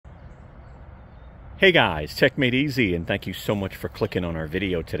Hey guys, techmadeezy, and thank you so much for clicking on our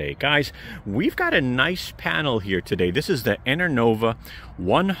video today. Guys, we've got a nice panel here today. This is the ENERNOVA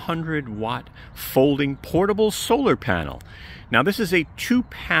 100W folding portable solar panel. Now this is a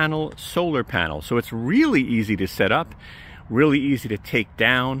 2-panel solar panel, so it's really easy to set up, really easy to take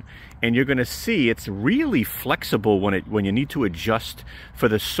down, and you're going to see it's really flexible when you need to adjust for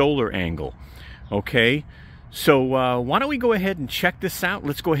the solar angle. Okay, so why don't we go ahead and check this out?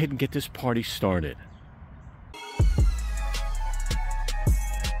 Let's go ahead and get this party started.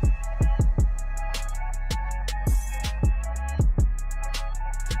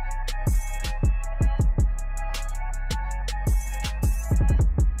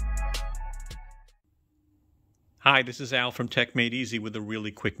 Hi, this is Al from techmadeezy with a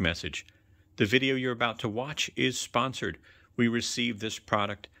really quick message. The video you're about to watch is sponsored. We received this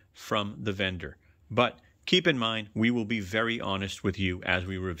product from the vendor. But keep in mind, we will be very honest with you as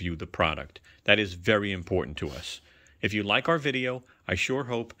we review the product. That is very important to us. If you like our video, I sure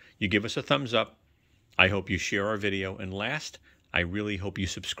hope you give us a thumbs up. I hope you share our video. And last, I really hope you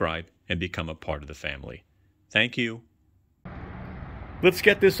subscribe and become a part of the family. Thank you. Let's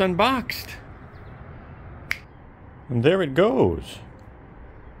get this unboxed. And there it goes.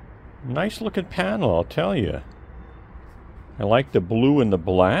 Nice looking panel, I'll tell you. I like the blue and the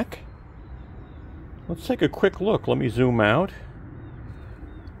black. Let's take a quick look. Let me zoom out.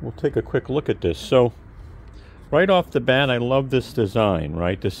 We'll take a quick look at this. So, right off the bat, I love this design,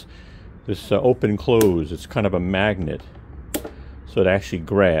 right? This open close. It's kind of a magnet, so it actually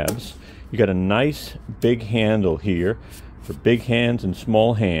grabs. You got a nice big handle here for big hands and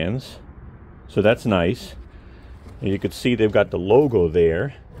small hands. So that's nice. And you can see they've got the logo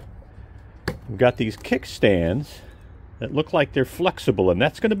there. We've got these kickstands that look like they're flexible, and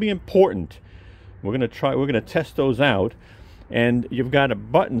that's going to be important. We're going to test those out. And you've got a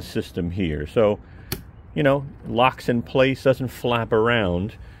button system here, so you know, locks in place, doesn't flap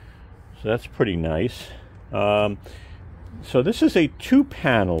around, so that's pretty nice. So this is a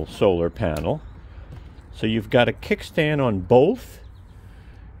 2-panel solar panel, so you've got a kickstand on both.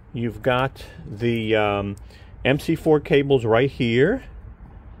 You've got the MC4 cables right here.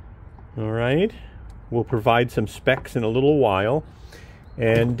 All right, we'll provide some specs in a little while,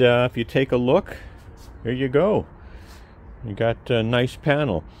 and if you take a look, here you go. You got a nice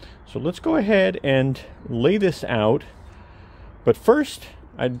panel. So let's go ahead and lay this out. But first,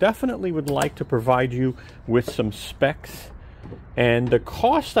 I definitely would like to provide you with some specs. And the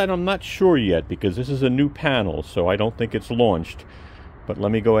cost, I'm not sure yet, because this is a new panel, so I don't think it's launched. But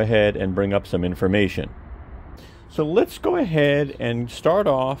let me go ahead and bring up some information. So let's go ahead and start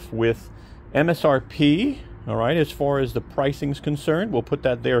off with MSRP. All right, as far as the pricing is concerned, we'll put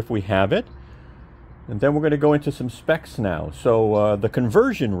that there if we have it. And then we're going to go into some specs now. So the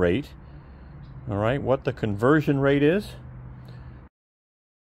conversion rate, all right, what the conversion rate is.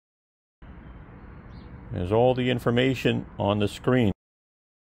 There's all the information on the screen.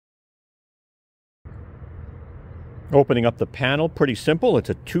 Opening up the panel, pretty simple. It's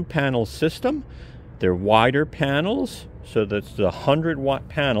a 2-panel system. They're wider panels, so that's the 100-watt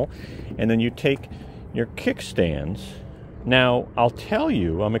panel. And then you take your kickstands. Now, I'll tell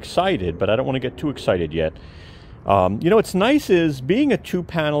you, I'm excited, but I don't want to get too excited yet. You know, what's nice is being a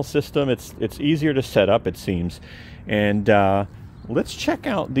 2-panel system, it's easier to set up, it seems. And let's check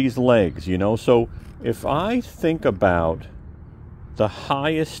out these legs, you know. So if I think about the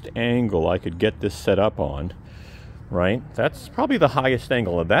highest angle I could get this set up on, right? That's probably the highest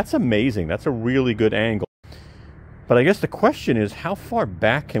angle. That's amazing. That's a really good angle. But I guess the question is, how far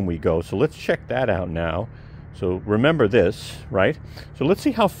back can we go? So let's check that out now. So remember this, right? So let's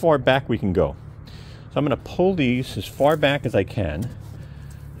see how far back we can go. So I'm going to pull these as far back as I can.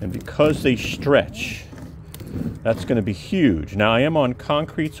 And because they stretch, that's going to be huge. Now I am on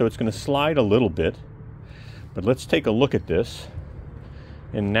concrete, so it's going to slide a little bit. But let's take a look at this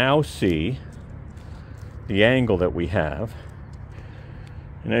and now see the angle that we have.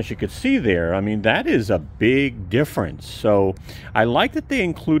 And as you can see there, I mean, that is a big difference. So I like that they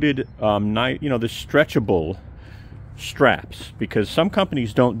included, you know, the stretchable straps, because some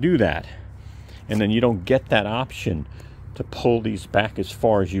companies don't do that. And then you don't get that option to pull these back as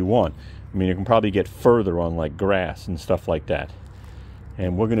far as you want. I mean, you can probably get further on like grass and stuff like that.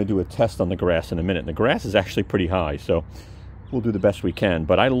 And we're going to do a test on the grass in a minute. And the grass is actually pretty high, so we'll do the best we can.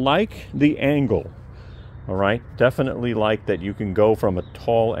 But I like the angle. All right, definitely like that you can go from a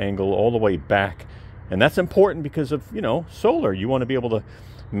tall angle all the way back. And that's important because of, you know, solar. You want to be able to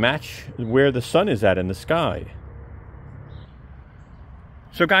match where the sun is at in the sky.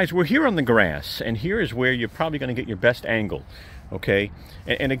 So guys, we're here on the grass, and here is where you're probably going to get your best angle, okay?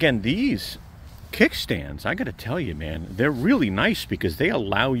 And again, these kickstands, I gotta tell you, man, they're really nice because they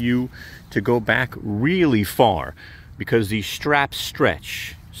allow you to go back really far because these straps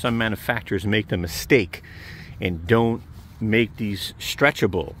stretch. Some manufacturers make the mistake and don't make these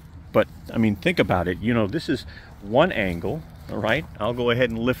stretchable. But I mean, think about it, you know, this is one angle, all right? I'll go ahead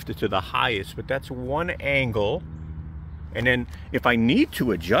and lift it to the highest, but that's one angle. And then if I need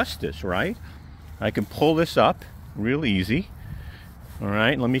to adjust this, right, I can pull this up real easy. All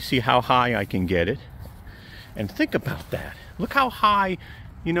right, let me see how high I can get it. And think about that. Look how high,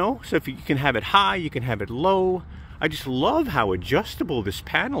 you know, so if you can have it high, you can have it low. I just love how adjustable this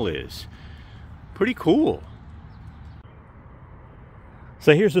panel is. Pretty cool.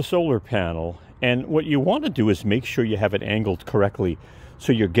 So here's the solar panel. And what you want to do is make sure you have it angled correctly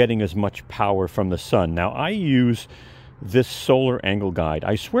so you're getting as much power from the sun. Now, I use this solar angle guide.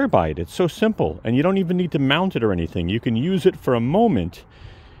 I swear by it. It's so simple, and you don't even need to mount it or anything. You can use it for a moment.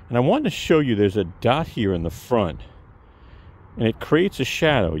 And I wanted to show you there's a dot here in the front, and it creates a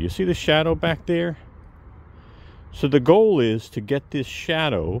shadow. You see the shadow back there? So the goal is to get this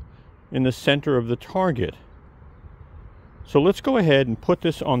shadow in the center of the target. So let's go ahead and put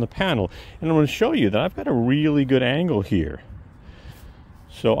this on the panel, and I'm going to show you that I've got a really good angle here.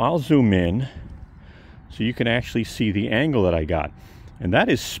 So I'll zoom in so you can actually see the angle that I got. And that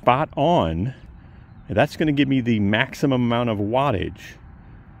is spot on. And that's going to give me the maximum amount of wattage.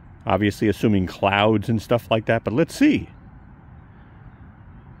 Obviously assuming clouds and stuff like that, but let's see.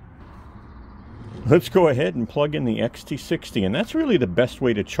 Let's go ahead and plug in the XT60, and that's really the best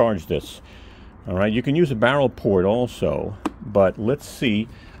way to charge this. All right, you can use a barrel port also, but let's see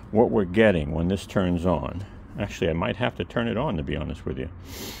what we're getting when this turns on. Actually, I might have to turn it on, to be honest with you.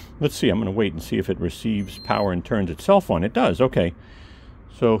 Let's see, I'm going to wait and see if it receives power and turns itself on. It does, okay.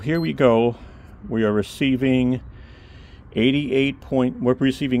 So here we go. We are receiving we're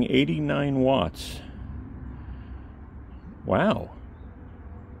receiving 89 watts. Wow.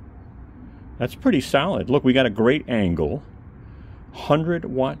 That's pretty solid. Look, we got a great angle.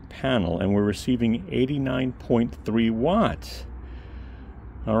 100-watt panel, and we're receiving 89.3 watts.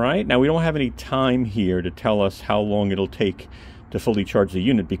 All right, now we don't have any time here to tell us how long it'll take to fully charge the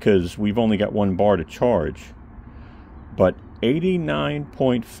unit because we've only got one bar to charge. But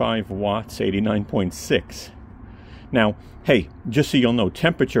 89.5 watts, 89.6. Now, hey, just so you'll know,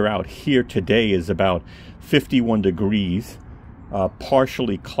 temperature out here today is about 51 degrees,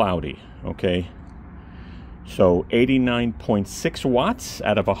 partially cloudy, okay? So 89.6 watts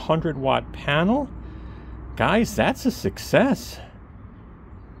out of a 100-watt panel. Guys, that's a success.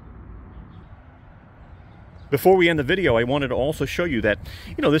 Before we end the video, I wanted to also show you that,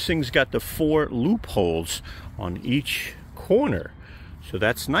 you know, this thing's got the 4 loopholes on each corner. So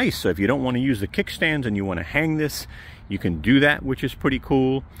that's nice. So if you don't want to use the kickstands and you want to hang this, you can do that, which is pretty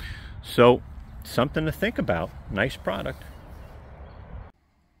cool. So something to think about. Nice product.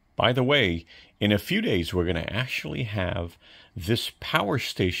 By the way, in a few days, we're going to actually have this power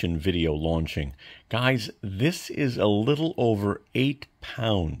station video launching. Guys, this is a little over 8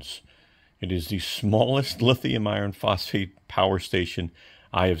 pounds. It is the smallest lithium iron phosphate power station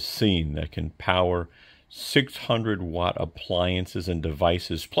I have seen that can power 600-watt appliances and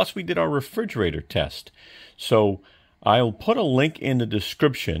devices. Plus, we did our refrigerator test. So I'll put a link in the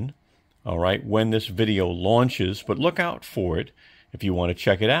description, all right, when this video launches, but look out for it if you want to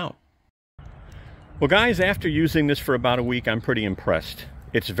check it out. Well, guys, after using this for about a week, I'm pretty impressed.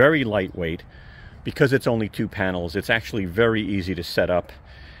 It's very lightweight. Because it's only 2 panels, it's actually very easy to set up.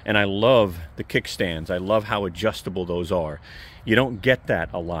 And I love the kickstands. I love how adjustable those are. You don't get that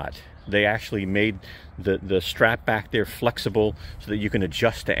a lot. They actually made the strap back there flexible so that you can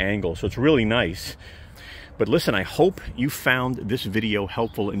adjust the angle. So it's really nice. But listen, I hope you found this video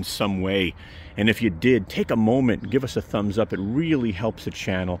helpful in some way. And if you did, take a moment, give us a thumbs up. It really helps the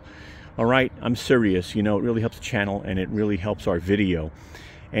channel. All right, I'm serious. You know, it really helps the channel and it really helps our video.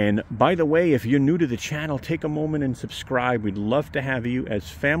 And by the way, if you're new to the channel, take a moment and subscribe. We'd love to have you as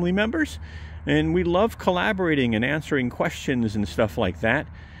family members. And we love collaborating and answering questions and stuff like that.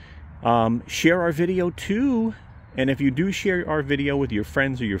 Share our video too. And if you do share our video with your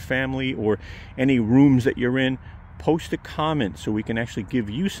friends or your family or any rooms that you're in, post a comment so we can actually give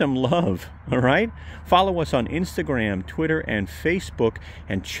you some love, all right? Follow us on Instagram, Twitter, and Facebook,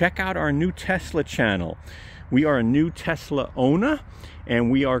 and check out our new Tesla channel. We are a new Tesla owner, and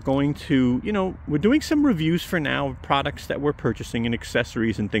we are going to, you know, we're doing some reviews for now of products that we're purchasing and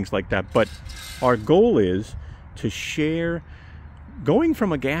accessories and things like that. But our goal is to share going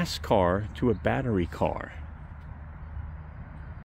from a gas car to a battery car.